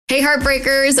Hey,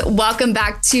 Heartbreakers. Welcome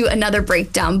back to another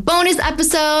Breakdown bonus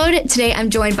episode. Today, I'm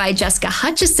joined by Jessica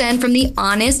Hutchison from the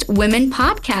Honest Women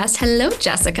podcast. Hello,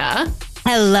 Jessica.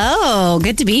 Hello.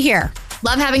 Good to be here.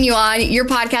 Love having you on. Your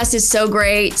podcast is so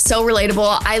great, so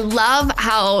relatable. I love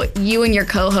how you and your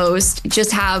co-host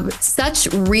just have such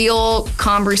real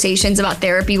conversations about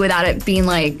therapy without it being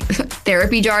like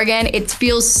therapy jargon. It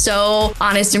feels so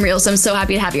honest and real. So I'm so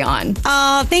happy to have you on.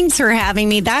 Oh, thanks for having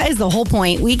me. That is the whole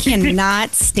point. We cannot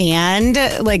stand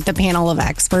like the panel of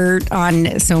expert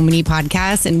on so many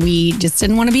podcasts, and we just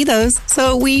didn't want to be those.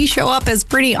 So we show up as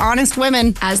pretty honest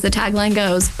women, as the tagline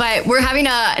goes. But we're having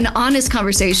an honest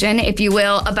conversation, if you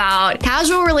will, about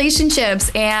casual relationships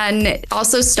and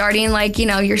also starting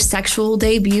your sexual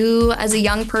debut as a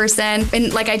young person.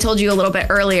 And like I told you a little bit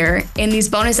earlier, in these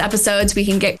bonus episodes, we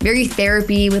can get very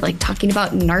therapy with talking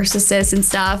about narcissists and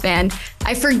stuff. And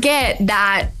I forget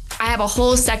that I have a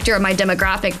whole sector of my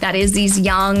demographic that is these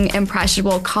young,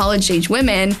 impressionable college-age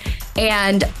women.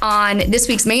 And on this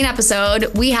week's main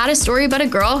episode, we had a story about a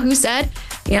girl who said,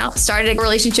 started a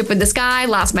relationship with this guy,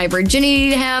 lost my virginity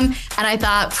to him. And I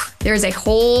thought there's a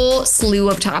whole slew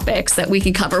of topics that we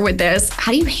can cover with this.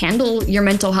 How do you handle your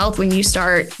mental health when you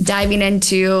start diving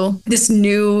into this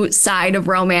new side of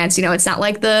romance? It's not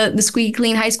like the squeaky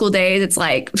clean high school days. It's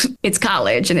like, it's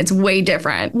college and it's way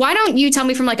different. Why don't you tell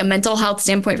me from a mental health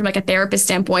standpoint, from a therapist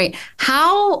standpoint,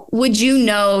 how would you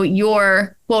know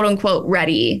you're quote unquote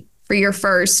ready for your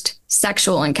first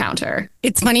sexual encounter?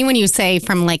 It's funny when you say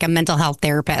from a mental health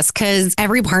therapist, because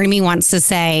every part of me wants to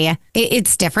say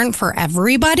it's different for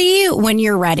everybody when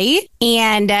you're ready.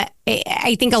 And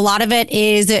I think a lot of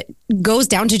it goes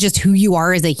down to just who you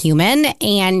are as a human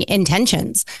and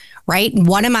intentions, right?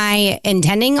 What am I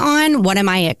intending on? What am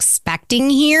I expecting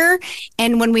here?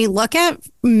 And when we look at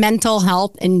mental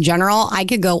health in general, I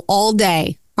could go all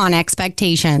day on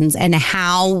expectations and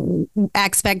how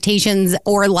expectations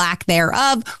or lack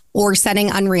thereof, or setting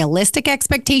unrealistic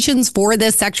expectations for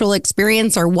this sexual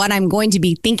experience or what I'm going to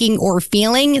be thinking or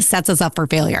feeling sets us up for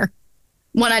failure.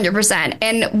 100%.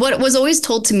 And what was always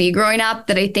told to me growing up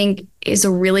that I think is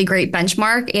a really great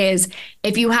benchmark is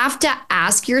if you have to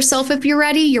ask yourself if you're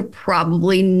ready, you're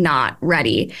probably not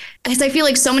ready. Because I feel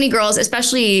like so many girls,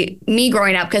 especially me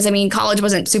growing up, because college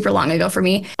wasn't super long ago for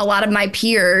me. A lot of my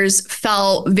peers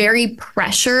felt very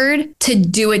pressured to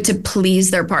do it to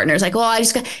please their partners.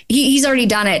 He's already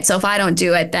done it. So if I don't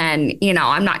do it, then,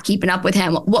 I'm not keeping up with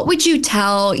him. What would you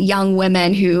tell young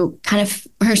women who kind of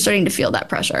are starting to feel that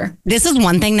pressure? This is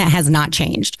one thing that has not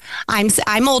changed.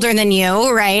 I'm older than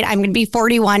you, right? I'm going to be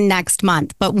 41 next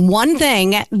month. But one thing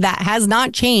that has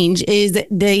not changed is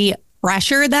the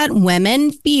pressure that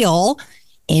women feel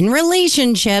in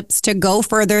relationships to go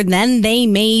further than they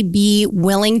may be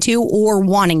willing to or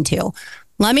wanting to.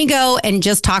 Let me go and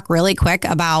just talk really quick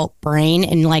about brain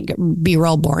and be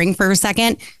real boring for a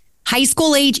second. High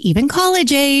school age, even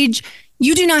college age,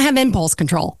 you do not have impulse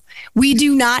control. We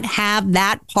do not have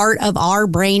that part of our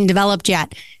brain developed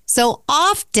yet. So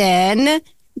often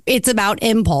it's about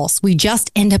impulse. We just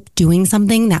end up doing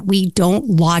something that we don't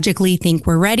logically think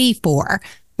we're ready for.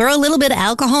 Throw a little bit of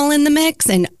alcohol in the mix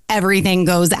and everything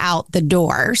goes out the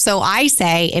door. So I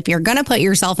say, if you're going to put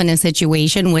yourself in a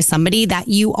situation with somebody that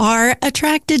you are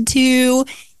attracted to,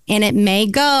 and it may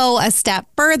go a step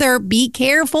further, be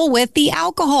careful with the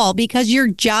alcohol, because you're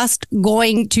just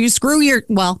going to screw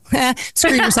yourself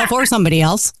or somebody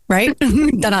else, right?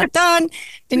 Dun.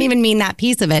 Didn't even mean that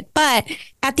piece of it. But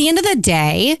at the end of the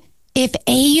day, if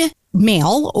a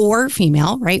male or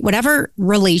female, right, whatever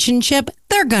relationship,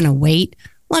 they're going to wait.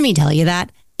 Let me tell you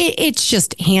that. It's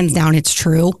just hands down, it's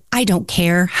true. I don't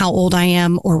care how old I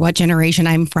am or what generation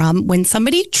I'm from. When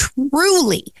somebody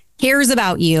truly cares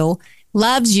about you,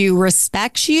 loves you,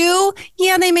 respects you,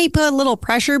 yeah, they may put a little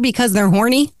pressure because they're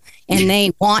horny and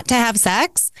they want to have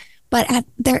sex. But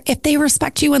if they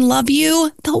respect you and love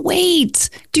you, they'll wait.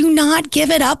 Do not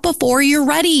give it up before you're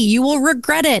ready. You will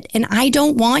regret it. And I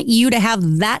don't want you to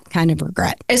have that kind of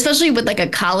regret. Especially with a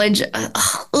college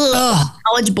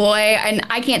boy. And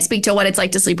I can't speak to what it's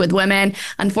like to sleep with women.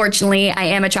 Unfortunately, I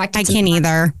am attracted I to can't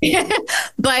either.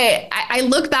 But I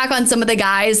look back on some of the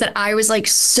guys that I was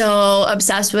so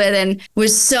obsessed with and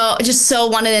was so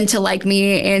wanted them to like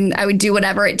me. And I would do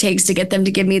whatever it takes to get them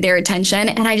to give me their attention.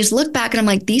 And I just look back and I'm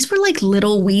like, these were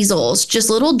little weasels, just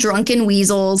little drunken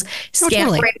weasels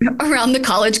scampering around the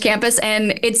college campus.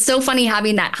 And it's so funny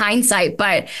having that hindsight.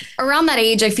 But around that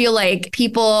age, I feel like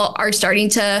people are starting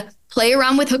to play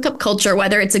around with hookup culture,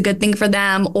 whether it's a good thing for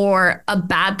them or a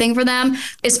bad thing for them.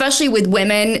 Especially with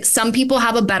women, some people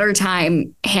have a better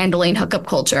time handling hookup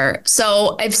culture.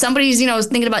 So if somebody's,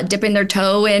 thinking about dipping their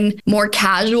toe in more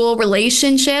casual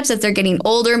relationships as they're getting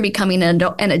older and becoming an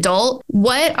adult,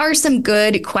 what are some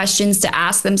good questions to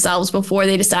ask themselves before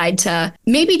they decide to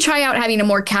maybe try out having a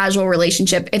more casual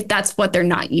relationship if that's what they're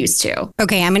not used to?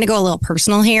 Okay, I'm going to go a little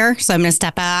personal here. So I'm going to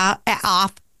step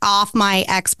off my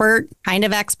kind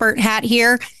of expert hat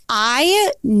here.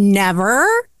 I never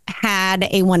had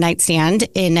a one night stand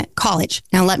in college.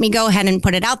 Now, let me go ahead and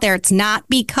put it out there. It's not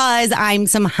because I'm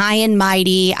some high and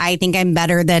mighty. I think I'm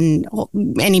better than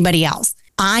anybody else.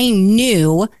 I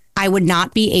knew I would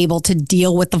not be able to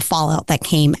deal with the fallout that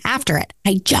came after it.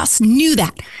 I just knew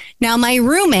that. Now, my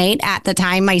roommate at the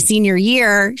time, my senior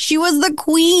year, she was the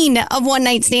queen of one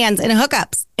night stands and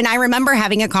hookups. And I remember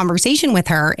having a conversation with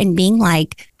her and being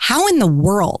like, how in the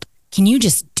world can you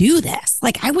just do this?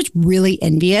 Like, I was really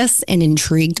envious and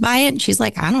intrigued by it. And she's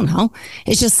like, I don't know.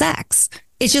 It's just sex.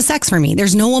 It's just sex for me.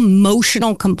 There's no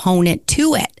emotional component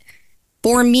to it.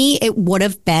 For me, it would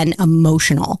have been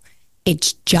emotional.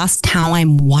 It's just how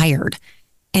I'm wired.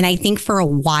 And I think for a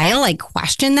while I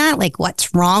questioned that, like,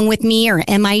 what's wrong with me? Or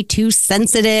am I too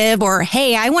sensitive? Or,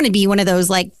 hey, I want to be one of those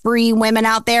like free women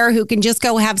out there who can just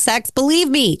go have sex. Believe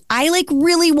me, I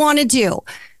really wanted to.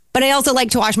 But I also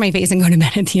like to wash my face and go to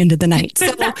bed at the end of the night. So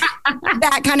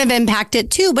that kind of impacted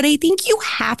too. But I think you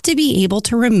have to be able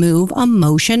to remove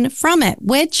emotion from it,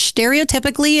 which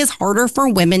stereotypically is harder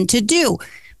for women to do.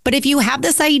 But if you have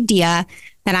this idea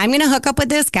that I'm going to hook up with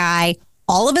this guy,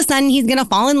 all of a sudden he's going to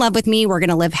fall in love with me, we're going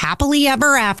to live happily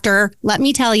ever after, let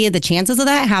me tell you, the chances of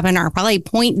that happen are probably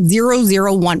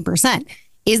 0.001%.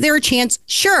 Is there a chance?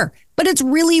 Sure. But it's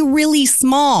really, really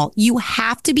small. You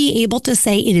have to be able to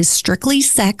say it is strictly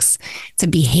sex. It's a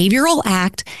behavioral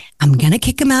act. I'm going to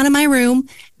kick him out of my room,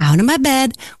 out of my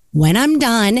bed when I'm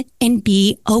done, and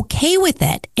be okay with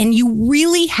it. And you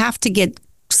really have to get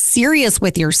serious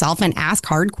with yourself and ask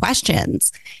hard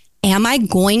questions. Am I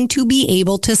going to be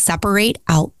able to separate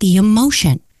out the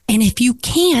emotion? And if you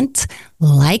can't,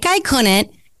 like I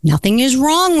couldn't, nothing is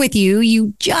wrong with you.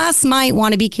 You just might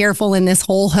want to be careful in this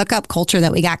whole hookup culture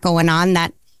that we got going on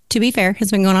that, to be fair,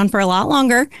 has been going on for a lot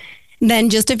longer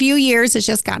than just a few years. It's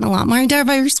just gotten a lot more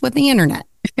diverse with the internet.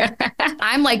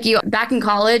 I'm like you. Back in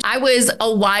college, I was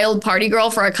a wild party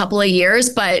girl for a couple of years,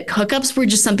 but hookups were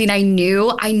just something I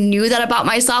knew. I knew that about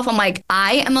myself. I'm like,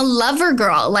 I am a lover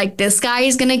girl. Like, this guy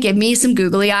is going to give me some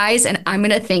googly eyes and I'm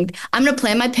going to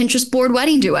plan my Pinterest board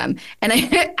wedding to him. And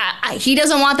he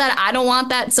doesn't want that. I don't want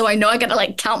that. So I know I got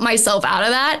to count myself out of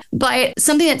that. But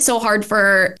something that's so hard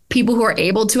for people who are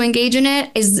able to engage in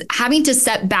it is having to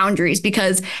set boundaries,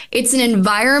 because it's an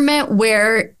environment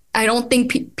where I don't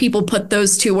think people put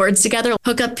those two words together.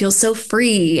 Hookup feels so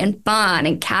free and fun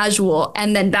and casual,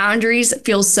 and then boundaries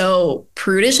feel so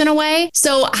prudish in a way.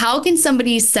 So how can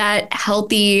somebody set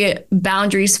healthy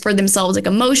boundaries for themselves, like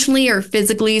emotionally or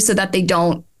physically, so that they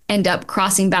don't end up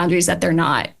crossing boundaries that they're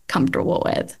not comfortable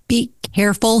with? Be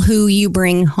careful who you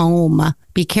bring home.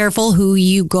 Be careful who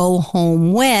you go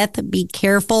home with. Be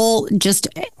careful just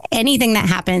anything that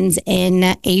happens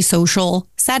in a social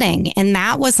setting. And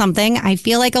that was something I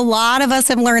feel like a lot of us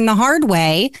have learned the hard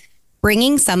way,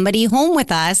 bringing somebody home with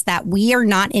us that we are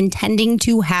not intending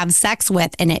to have sex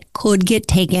with, and it could get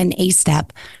taken a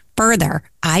step further.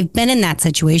 I've been in that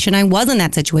situation. I was in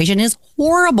that situation. It's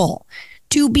horrible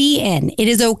to be in. It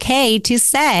is okay to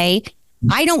say,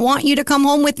 I don't want you to come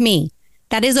home with me.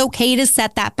 That is okay to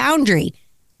set that boundary.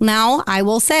 Now, I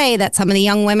will say that some of the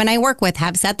young women I work with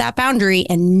have set that boundary,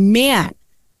 and man,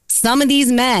 some of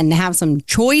these men have some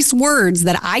choice words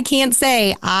that I can't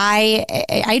say.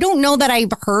 I don't know that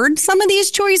I've heard some of these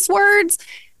choice words,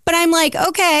 but I'm like,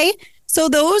 okay, so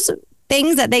those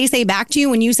things that they say back to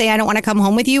you when you say, I don't want to come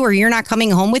home with you, or you're not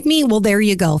coming home with me, well, there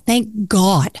you go. Thank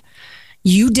God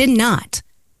you did not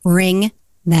bring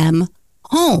them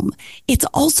home. It's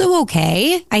also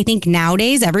okay. I think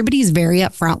nowadays everybody's very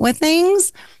upfront with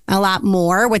things, a lot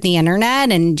more with the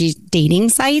internet and dating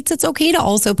sites. It's okay to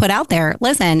also put out there,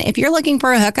 listen, if you're looking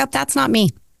for a hookup, that's not me.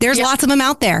 There's lots of them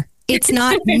out there. It's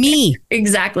not me.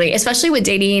 Exactly. Especially with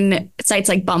dating sites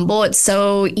like Bumble, it's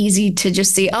so easy to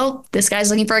just see, oh, this guy's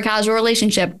looking for a casual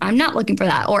relationship. I'm not looking for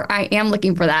that, or I am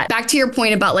looking for that. Back to your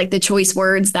point about the choice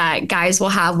words that guys will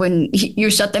have when you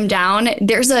shut them down.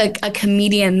 There's a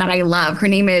comedian that I love. Her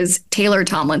name is Taylor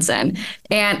Tomlinson.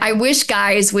 And I wish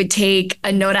guys would take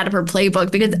a note out of her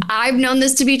playbook, because I've known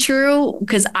this to be true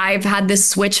because I've had this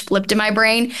switch flipped in my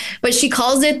brain. But she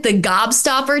calls it the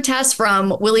gobstopper test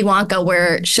from Willy Wonka,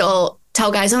 where she'll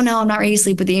tell guys, oh no, I'm not ready to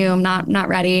sleep with you. I'm not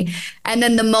ready. And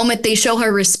then the moment they show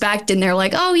her respect and they're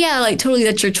like, oh yeah, like totally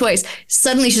that's your choice.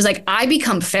 Suddenly she's like, I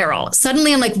become feral.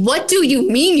 Suddenly I'm like, what do you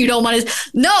mean you don't want to?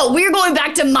 No, we're going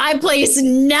back to my place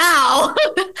now.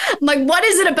 I'm like, what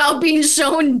is it about being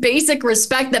shown basic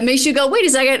respect that makes you go, wait a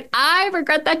second, I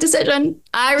regret that decision.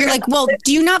 You're like, well,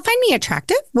 do you not find me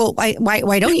attractive? Well,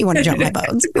 why don't you want to jump my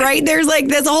bones? Right? There's like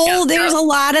this whole, there's a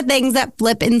lot of things that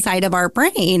flip inside of our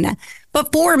brain.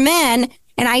 But for men,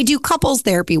 and I do couples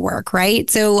therapy work, right?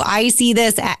 So I see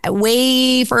this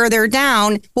way further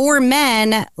down. For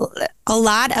men, a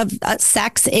lot of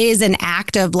sex is an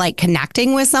act of like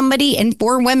connecting with somebody. And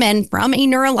for women, from a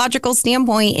neurological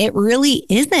standpoint, it really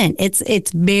isn't.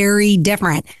 It's very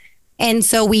different. And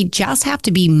so we just have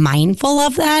to be mindful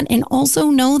of that and also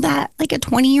know that like a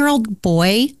 20-year-old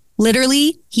boy,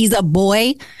 literally, he's a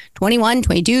boy, 21,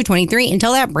 22, 23,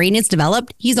 until that brain is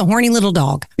developed, he's a horny little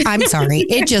dog. I'm sorry.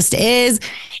 It just is.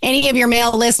 Any of your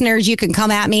male listeners, you can come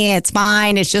at me. It's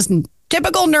fine. It's just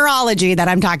typical neurology that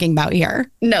I'm talking about here.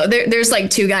 No, there's like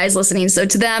two guys listening. So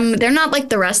to them, they're not like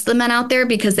the rest of the men out there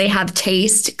because they have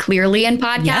taste clearly in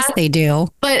podcasts. Yes, they do.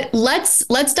 But let's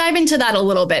dive into that a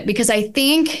little bit, because I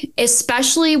think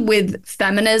especially with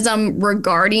feminism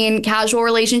regarding casual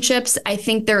relationships, I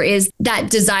think there is that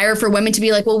desire for women to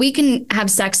be like, well, we can have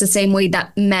sex the same way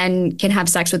that men can have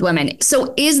sex with women.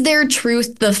 So is there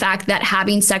truth to the fact that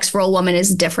having sex for a woman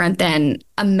is different than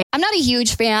a man? I'm not a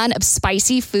huge fan of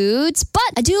spicy foods, but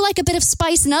I do like a bit of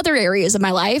spice in other areas of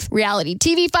my life. Reality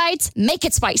TV fights, make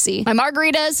it spicy. My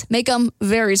margaritas, make them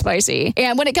very spicy.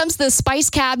 And when it comes to the spice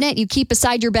cabinet you keep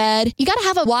beside your bed, you got to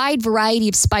have a wide variety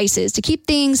of spices to keep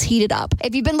things heated up.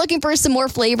 If you've been looking for some more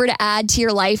flavor to add to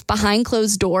your life behind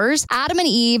closed doors, Adam and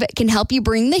Eve can help you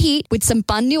bring the heat with some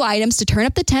fun new items to turn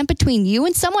up the temp between you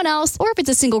and someone else, or if it's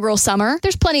a single girl summer,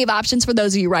 there's plenty of options for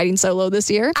those of you riding solo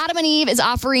this year. Adam and Eve is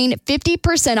offering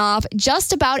 50% off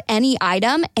just about any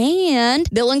item, and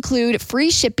they'll include free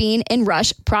shipping and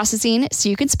rush processing so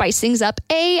you can spice things up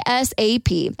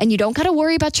ASAP. And you don't got to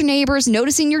worry about your neighbors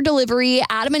noticing your delivery.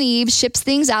 Adam and Eve ships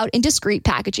things out in discreet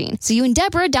packaging, so you and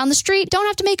Deborah down the street don't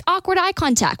have to make awkward eye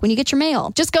contact when you get your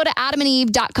mail. Just go to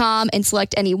adamandeve.com and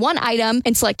select any one item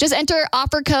and just enter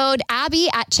offer code Abby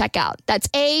at checkout. That's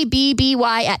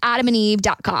ABBY at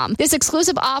adamandeve.com. This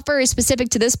exclusive offer is specific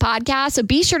to this podcast, so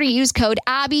be sure to use code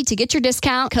Abby to get your discount.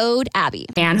 Code Abby.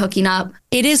 And hooking up.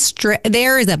 It is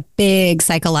there is a big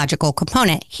psychological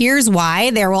component. Here's why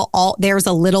there's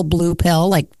a little blue pill,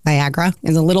 like Viagra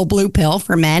is a little blue pill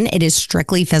for men. It is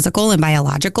strictly physical and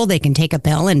biological. They can take a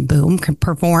pill and boom, can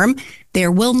perform.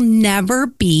 There will never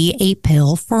be a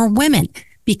pill for women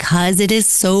because it is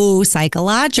so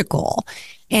psychological.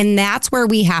 And that's where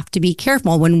we have to be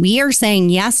careful. When we are saying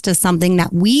yes to something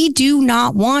that we do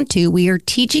not want to, we are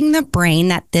teaching the brain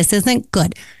that this isn't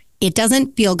good. It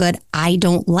doesn't feel good. I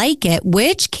don't like it,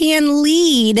 which can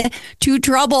lead to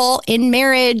trouble in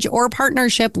marriage or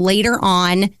partnership later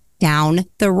on down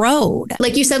the road.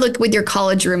 Like you said, like with your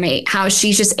college roommate, how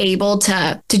she's just able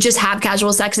to just have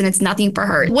casual sex and it's nothing for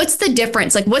her. What's the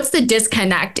difference? Like, what's the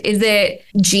disconnect? Is it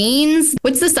genes?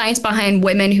 What's the science behind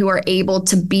women who are able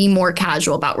to be more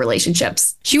casual about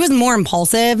relationships? She was more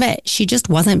impulsive. She just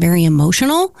wasn't very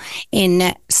emotional.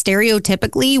 And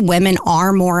stereotypically, women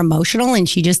are more emotional, and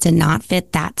she just did not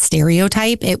fit that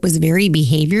stereotype. It was very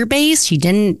behavior based. She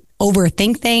didn't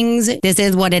overthink things. This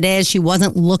is what it is. She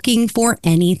wasn't looking for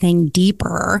anything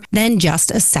deeper than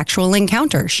just a sexual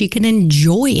encounter. She could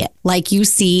enjoy it. Like you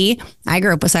see, I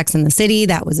grew up with Sex and the City.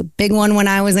 That was a big one when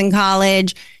I was in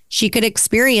college. She could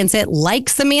experience it like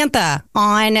Samantha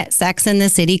on Sex and the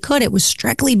City could. It was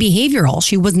strictly behavioral.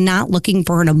 She was not looking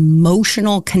for an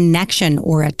emotional connection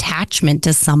or attachment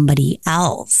to somebody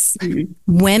else.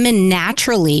 Mm-hmm. Women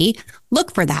naturally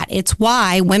look for that. It's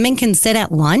why women can sit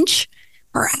at lunch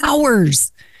for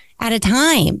hours at a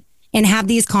time and have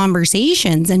these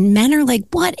conversations. And men are like,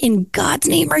 what in God's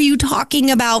name are you talking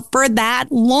about for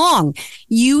that long?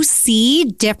 You see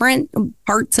different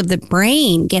parts of the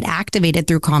brain get activated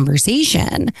through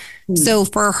conversation. So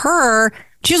for her,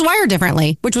 she was wired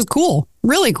differently, which was cool.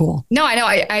 Really cool. No, I know.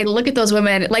 I look at those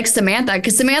women like Samantha,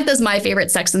 because Samantha's my favorite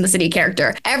Sex and the City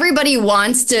character. Everybody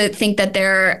wants to think that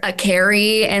they're a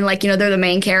Carrie and like, they're the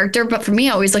main character. But for me,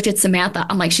 I always looked at Samantha.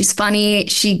 I'm like, she's funny.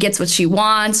 She gets what she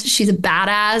wants. She's a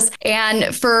badass.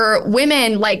 And for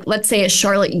women, like, let's say a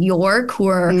Charlotte York, who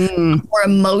are more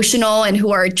emotional and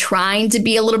who are trying to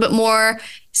be a little bit more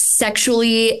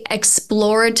sexually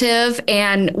explorative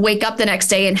and wake up the next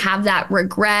day and have that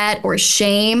regret or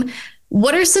shame.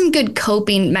 What are some good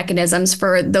coping mechanisms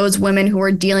for those women who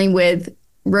are dealing with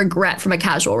regret from a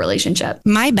casual relationship?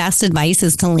 My best advice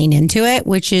is to lean into it,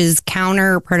 which is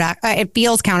counterproductive. It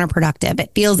feels counterproductive.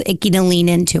 It feels icky to lean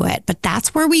into it, but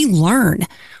that's where we learn.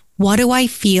 What do I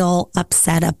feel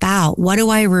upset about? What do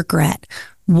I regret?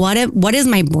 What is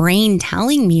my brain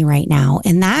telling me right now?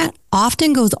 And that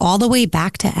often goes all the way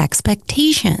back to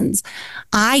expectations.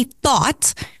 I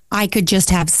thought I could just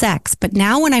have sex, but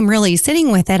now when I'm really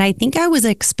sitting with it, I think I was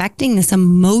expecting this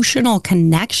emotional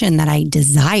connection that I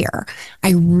desire.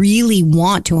 I really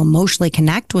want to emotionally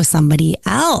connect with somebody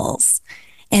else.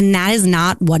 And that is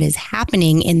not what is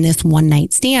happening in this one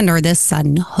night stand or this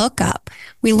sudden hookup.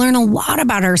 We learn a lot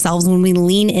about ourselves when we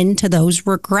lean into those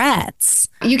regrets.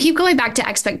 You keep going back to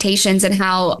expectations and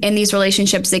how in these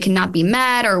relationships they cannot be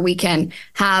met, or we can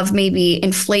have maybe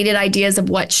inflated ideas of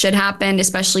what should happen,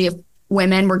 especially if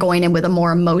women were going in with a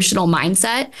more emotional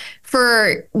mindset.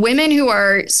 For women who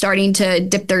are starting to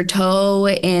dip their toe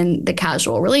in the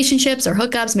casual relationships or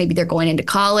hookups, maybe they're going into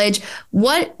college,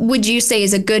 what would you say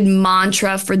is a good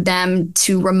mantra for them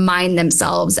to remind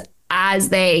themselves as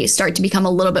they start to become a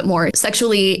little bit more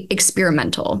sexually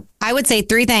experimental? I would say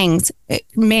 3 things.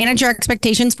 Manage your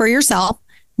expectations for yourself.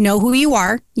 Know who you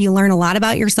are. You learn a lot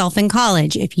about yourself in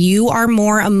college. If you are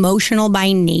more emotional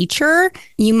by nature,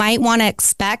 you might want to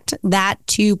expect that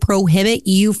to prohibit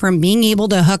you from being able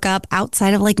to hook up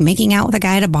outside of like making out with a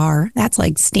guy at a bar. That's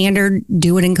like standard,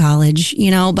 do it in college,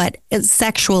 but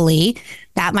sexually,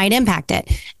 that might impact it.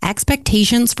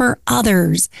 Expectations for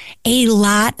others. A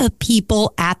lot of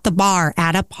people at the bar,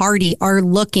 at a party are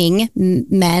looking,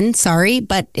 men, sorry,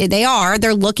 but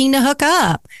they're looking to hook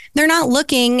up. They're not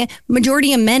looking,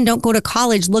 majority of men don't go to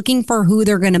college looking for who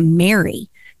they're going to marry.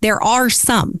 There are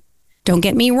some, don't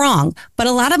get me wrong, but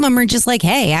a lot of them are just like,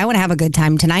 hey, I want to have a good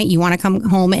time tonight. You want to come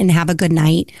home and have a good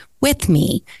night with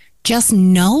me? Just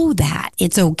know that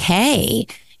it's okay.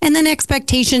 And then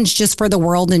expectations just for the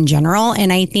world in general.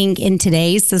 And I think in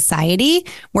today's society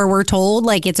where we're told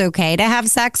like it's okay to have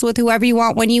sex with whoever you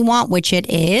want when you want, which it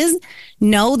is,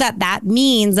 know that that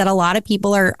means that a lot of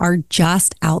people are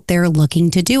just out there looking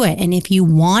to do it. And if you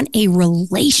want a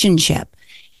relationship,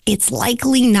 it's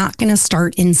likely not going to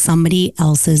start in somebody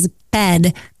else's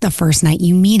bed the first night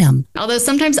you meet them. Although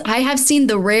sometimes I have seen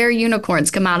the rare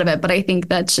unicorns come out of it, but I think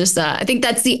that's just, I think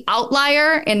that's the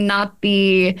outlier and not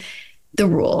the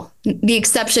rule, the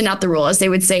exception, not the rule, as they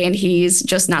would say. And he's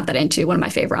just not that into one of my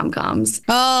favorite rom-coms.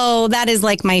 Oh, that is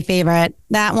like my favorite.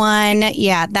 That one.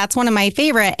 Yeah, that's one of my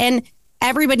favorite. And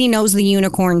everybody knows the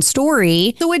unicorn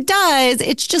story. So it does.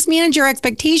 It's just manage your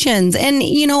expectations. And,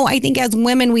 I think as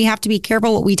women, we have to be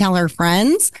careful what we tell our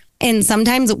friends. And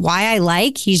sometimes why I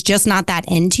like he's just not that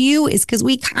into you is because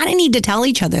we kind of need to tell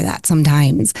each other that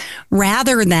sometimes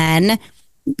rather than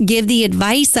give the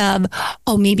advice of,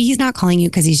 oh, maybe he's not calling you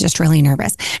because he's just really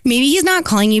nervous. Maybe he's not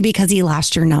calling you because he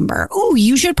lost your number. Oh,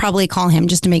 you should probably call him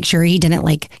just to make sure he didn't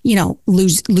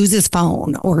lose his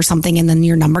phone or something and then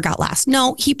your number got lost.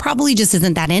 No, he probably just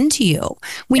isn't that into you.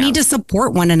 We need to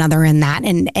support one another in that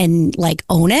and like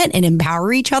own it and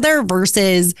empower each other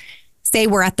versus say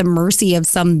we're at the mercy of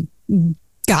some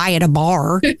guy at a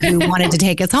bar who wanted to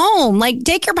take us home. Like,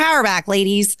 take your power back,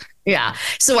 ladies. Yeah.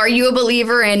 So are you a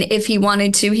believer in if he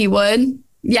wanted to, he would?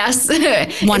 Yes.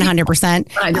 100%.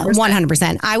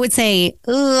 100%. I would say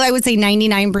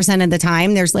 99% of the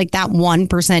time, there's like that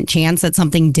 1% chance that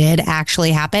something did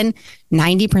actually happen.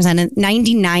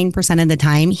 99% of the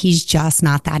time, he's just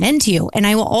not that into you. And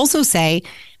I will also say,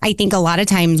 I think a lot of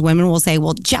times women will say,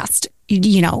 well, just,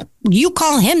 you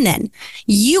call him then.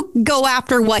 You go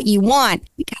after what you want.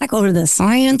 We got to go to the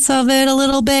science of it a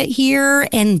little bit here.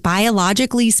 And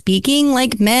biologically speaking,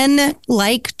 like men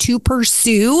like to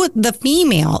pursue the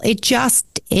female. It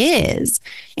just is.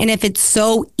 And if it's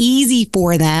so easy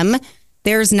for them,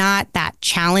 there's not that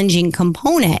challenging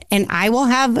component. And I will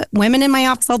have women in my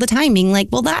office all the time being like,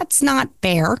 well, that's not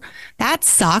fair. That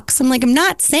sucks. I'm like, I'm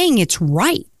not saying it's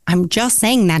right. I'm just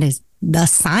saying that is the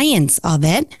science of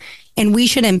it. And we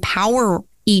should empower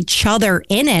each other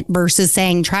in it versus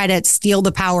saying, try to steal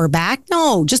the power back.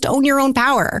 No, just own your own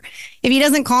power. If he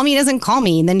doesn't call me, he doesn't call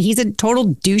me. Then he's a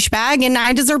total douchebag and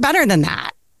I deserve better than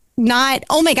that. Not,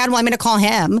 oh my God, well, I'm going to call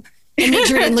him and make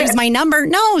sure he lose my number.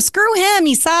 No, screw him.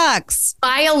 He sucks.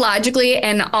 Biologically,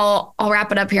 and I'll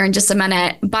wrap it up here in just a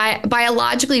minute.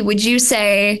 Biologically, would you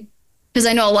say, because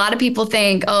I know a lot of people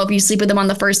think, oh, if you sleep with them on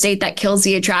the first date, that kills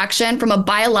the attraction. From a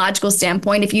biological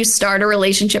standpoint, if you start a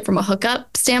relationship from a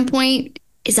hookup standpoint,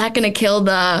 is that going to kill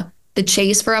the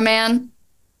chase for a man?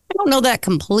 I don't know that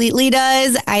completely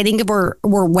does. I think if we're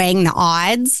weighing the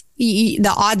odds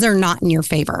are not in your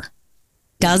favor.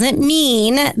 doesn't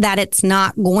mean that it's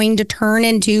not going to turn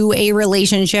into a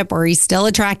relationship or he's still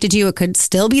attracted to you. It could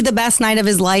still be the best night of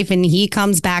his life and he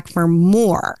comes back for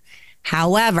more.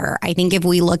 However, I think if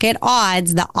we look at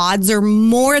odds, the odds are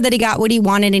more that he got what he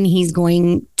wanted and he's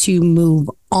going to move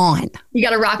on. You got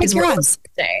to rock his world.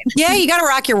 Yeah, you got to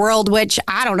rock your world, which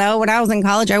I don't know. When I was in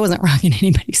college, I wasn't rocking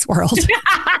anybody's world.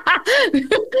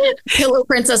 Pillow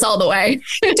princess all the way.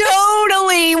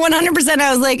 Totally. 100%.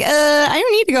 I was like, I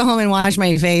don't need to go home and wash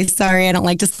my face. Sorry, I don't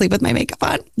like to sleep with my makeup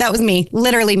on. That was me.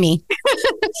 Literally me.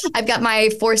 I've got my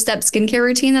 4-step skincare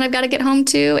routine that I've got to get home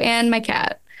to and my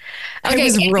cat. Okay, it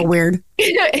was real weird.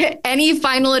 Any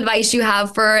final advice you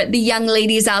have for the young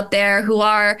ladies out there who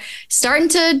are starting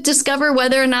to discover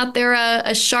whether or not they're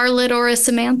a Charlotte or a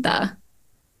Samantha?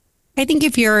 I think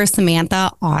if you're a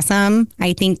Samantha, awesome.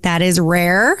 I think that is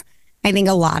rare. I think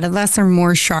a lot of us are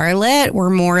more Charlotte. We're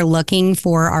more looking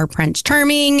for our Prince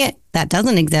Charming. That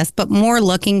doesn't exist, but more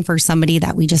looking for somebody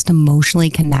that we just emotionally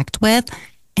connect with.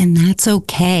 And that's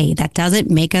okay. That doesn't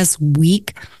make us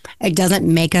weak. It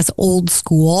doesn't make us old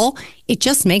school. It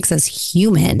just makes us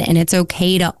human. And it's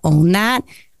okay to own that.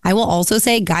 I will also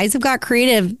say guys have got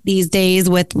creative these days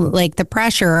with like the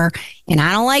pressure, and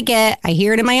I don't like it. I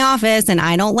hear it in my office and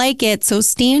I don't like it. So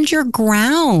stand your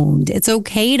ground. It's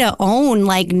okay to own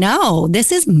like, no,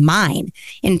 this is mine.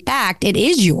 In fact, it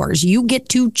is yours. You get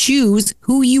to choose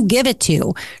who you give it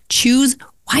to. Choose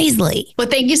wisely. Well,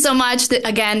 thank you so much.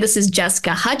 Again, this is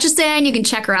Jessica Hutchison. You can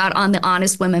check her out on the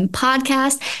Honest Women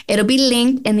podcast. It'll be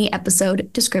linked in the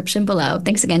episode description below.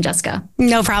 Thanks again, Jessica.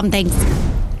 No problem. Thanks.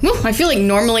 I feel like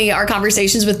normally our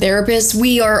conversations with therapists,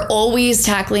 we are always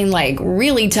tackling like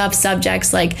really tough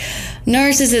subjects like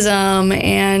narcissism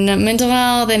and mental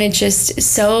health, and it's just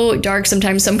so dark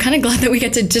sometimes. So I'm kind of glad that we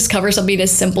get to just cover something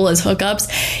as simple as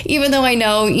hookups, even though I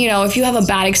know, if you have a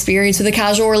bad experience with a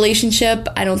casual relationship,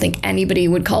 I don't think anybody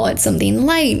would call it something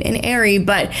light and airy,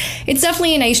 but it's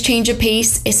definitely a nice change of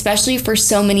pace, especially for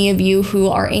so many of you who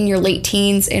are in your late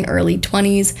teens and early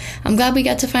 20s. I'm glad we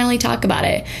got to finally talk about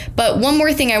it. But one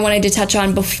more thing I wanted to touch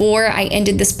on before I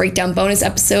ended this breakdown bonus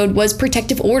episode was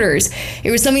protective orders.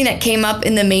 It was something that came up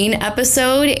in the main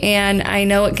episode, and I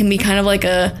know it can be kind of like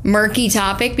a murky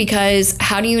topic because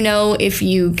how do you know if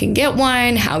you can get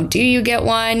one? How do you get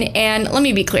one? And let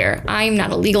me be clear, I'm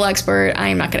not a legal expert. I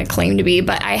am not going to claim to be,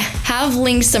 but I have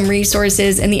linked some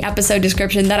resources in the episode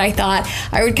description that I thought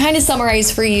I would kind of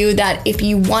summarize for you that if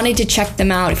you wanted to check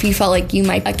them out, if you felt like you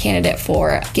might be a candidate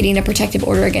for getting a protective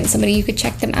order against somebody, you could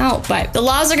check them out. But the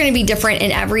laws are going to be different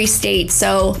in every state.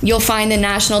 So you'll find the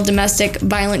National Domestic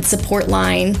Violence Support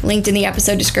Line linked in the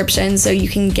episode description so you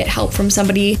can get help from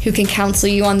somebody who can counsel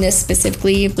you on this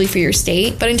specifically for your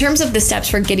state. But in terms of the steps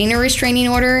for getting a restraining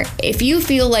order, if you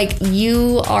feel like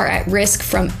you are at risk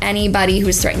from anybody who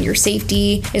has threatened your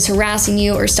safety, is harassing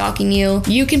you or stalking you,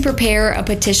 you can prepare a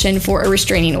petition for a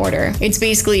restraining order. It's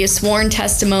basically a sworn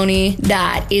testimony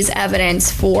that is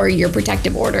evidence for your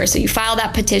protective order. So you file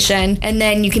that petition and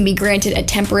then you can be granted a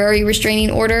temporary restraining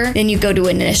order. Then you go to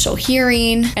an initial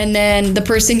hearing and then the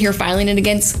person you're filing it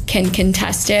against can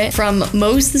contest it. From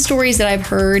most of the stories that I've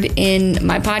heard in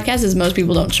my podcast is most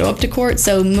people don't show up to court.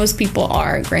 So most people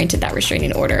are granted that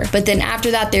restraining order. But then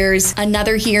after that, there's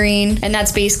another hearing, and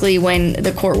that's basically when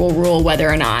the court will rule whether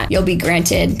or not you'll be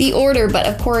granted the order. But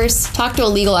of course, talk to a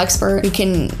legal expert who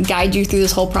can guide you through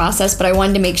this whole process. But I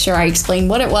wanted to make sure I explained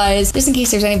what it was, just in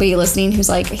case there's anybody listening who's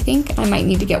like, I think I might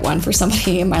need to get one for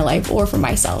somebody in my life or for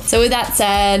myself. So with that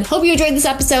said, hope you enjoyed this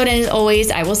episode. And as always,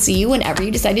 I will see you whenever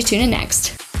you decide to tune in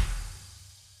next.